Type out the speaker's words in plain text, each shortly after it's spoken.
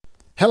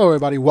Hello,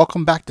 everybody.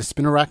 Welcome back to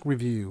Spinner Rack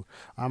Review.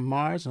 I'm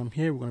Mars, and I'm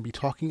here. We're going to be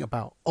talking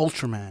about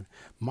Ultraman.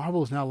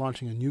 Marvel is now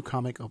launching a new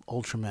comic of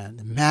Ultraman.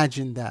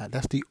 Imagine that.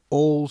 That's the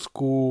old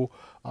school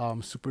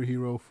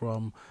superhero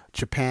from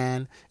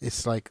Japan.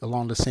 It's like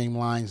along the same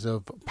lines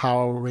of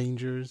Power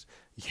Rangers.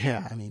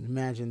 Yeah, I mean,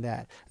 imagine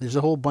that. There's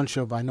a whole bunch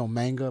of, I know,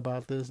 manga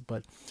about this,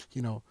 but,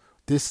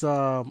 this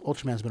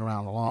Ultraman's been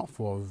around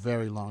for a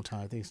very long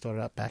time. I think it started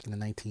out back in the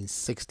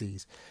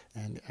 1960s,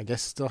 and I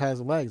guess it still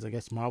has legs. I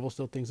guess Marvel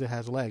still thinks it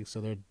has legs,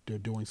 so they're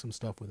doing some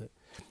stuff with it.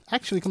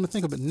 Actually, come to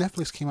think of it,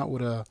 Netflix came out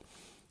with a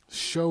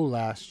show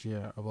last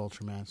year of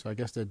Ultraman, so I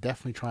guess they're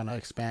definitely trying to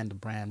expand the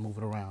brand, move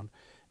it around.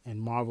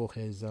 And Marvel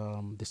has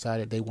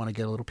decided they want to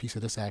get a little piece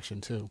of this action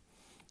too.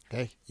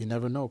 Okay, you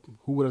never know.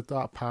 Who would have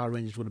thought Power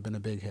Rangers would have been a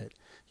big hit,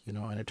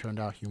 and it turned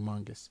out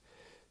humongous.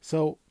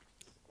 So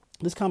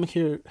this comic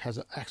here has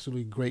an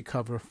actually great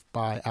cover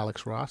by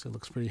Alex Ross. It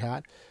looks pretty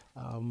hot.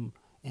 And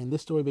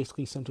this story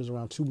basically centers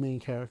around two main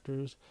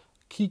characters,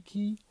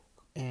 Kiki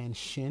and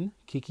Shin.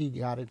 Kiki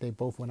got it. They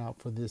both went out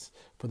for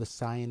the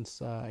science.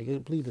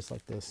 I believe it's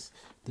like this.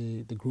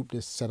 The group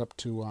is set up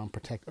to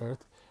protect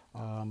Earth.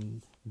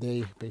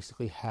 They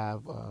basically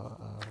have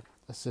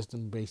a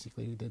system,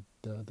 basically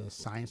the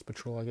Science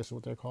Patrol, I guess is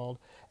what they're called,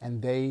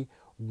 and they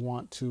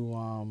want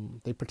to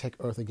they protect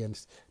Earth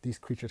against these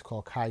creatures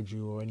called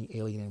kaiju or any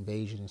alien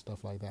invasion and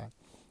stuff like that.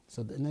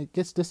 So and it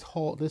gets this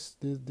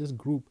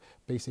group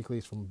basically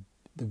is from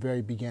the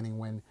very beginning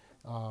when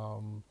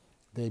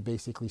they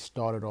basically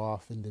started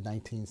off in the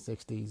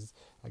 1960s.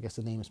 I guess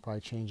the name has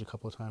probably changed a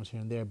couple of times here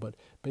and there, but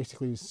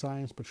basically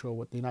Science Patrol,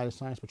 what the United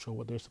Science Patrol,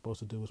 what they're supposed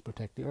to do is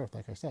protect the Earth,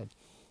 like I said.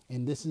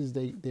 And this is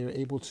they're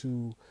able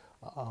to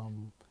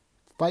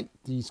fight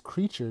these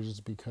creatures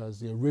because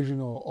the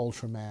original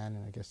Ultraman,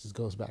 and I guess this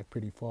goes back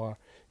pretty far,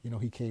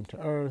 he came to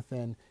Earth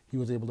and he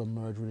was able to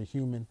merge with a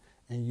human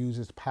and use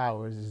his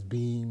powers, his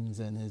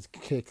beams and his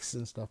kicks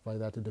and stuff like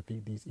that to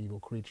defeat these evil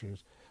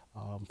creatures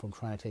from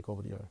trying to take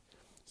over the Earth.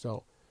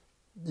 So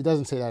it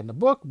doesn't say that in the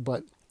book,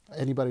 but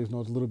anybody who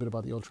knows a little bit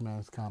about the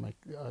Ultraman comic,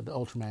 the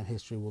Ultraman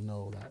history will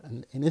know that.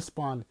 And it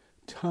spawned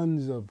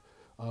tons of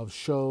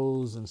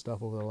shows and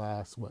stuff over the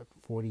last,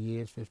 40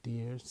 years, 50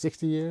 years,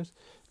 60 years?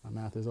 My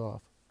math is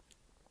off.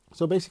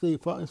 So basically,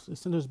 it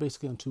centers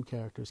basically on two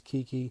characters,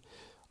 Kiki,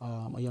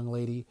 a young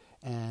lady,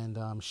 and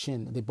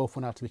Shin. They both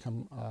went out to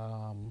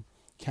become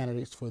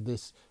candidates for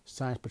this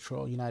Science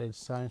Patrol, United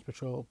Science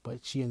Patrol, but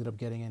she ended up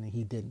getting in and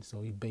he didn't,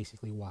 so he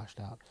basically washed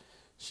out.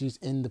 She's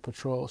in the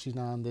patrol. She's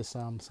not in this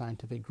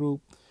scientific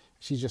group.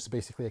 She's just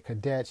basically a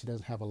cadet. She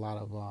doesn't have a lot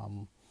of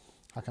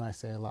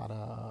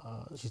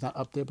she's not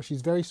up there, but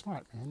she's very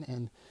smart, man.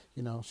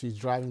 And she's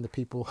driving the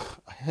people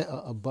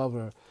above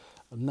her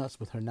nuts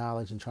with her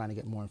knowledge and trying to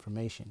get more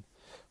information.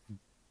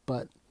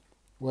 But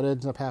what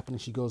ends up happening,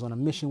 she goes on a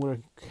mission with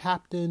her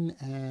captain,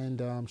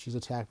 and she's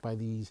attacked by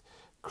these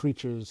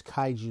creatures,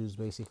 kaijus,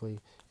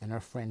 basically, and her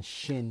friend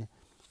Shin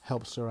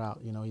helps her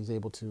out. He's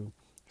able to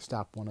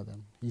stop one of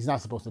them. He's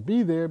not supposed to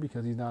be there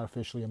because he's not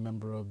officially a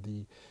member of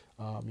the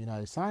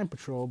United Science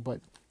Patrol, but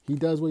he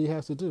does what he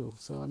has to do.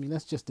 So,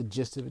 that's just the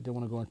gist of it. Don't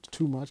want to go into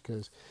too much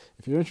because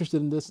if you're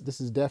interested in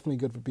this is definitely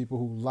good for people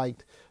who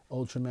liked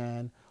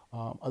Ultraman,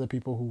 other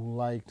people who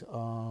liked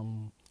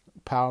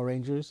Power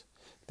Rangers.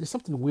 There's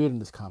something weird in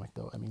this comic,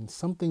 though.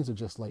 Some things are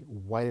just like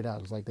whited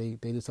out. It's like they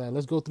decided,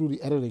 let's go through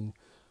the editing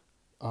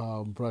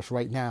brush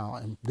right now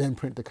and then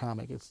print the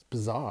comic. It's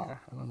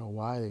bizarre. I don't know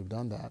why they've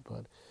done that,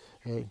 but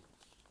hey,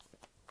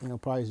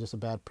 probably it's just a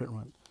bad print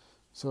run.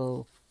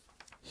 So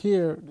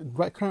here,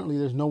 currently,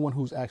 there's no one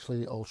who's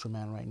actually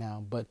Ultraman right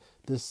now, but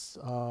this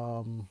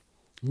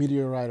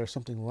meteorite or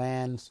something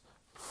lands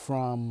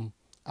from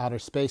outer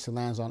space. It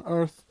lands on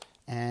Earth,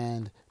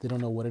 and they don't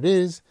know what it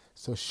is.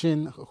 So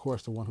Shin, of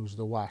course, the one who's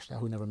the washed out,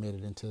 who never made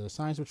it into the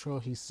Science Patrol,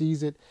 he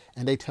sees it,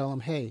 and they tell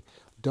him, "Hey,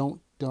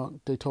 don't."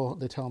 They tell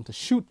him to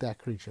shoot that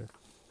creature,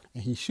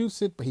 and he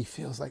shoots it, but he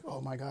feels like,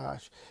 "Oh my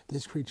gosh,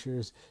 this creature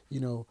is,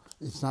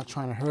 it's not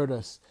trying to hurt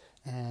us,"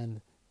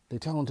 and they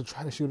tell him to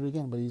try to shoot it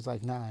again, but he's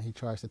like, nah. He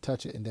tries to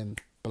touch it, and then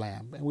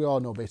blam. And we all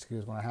know basically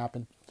what's going to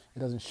happen. It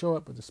doesn't show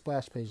it, but the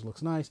splash page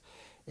looks nice.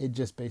 It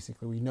just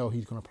basically, we know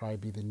he's going to probably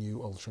be the new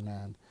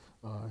Ultraman.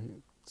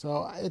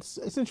 So it's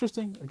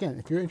interesting. Again,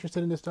 if you're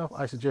interested in this stuff,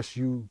 I suggest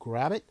you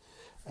grab it.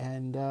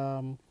 And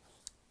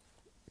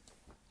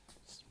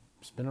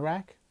spin a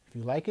rack. If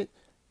you like it,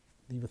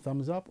 leave a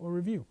thumbs up or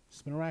review.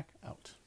 Spin a rack out.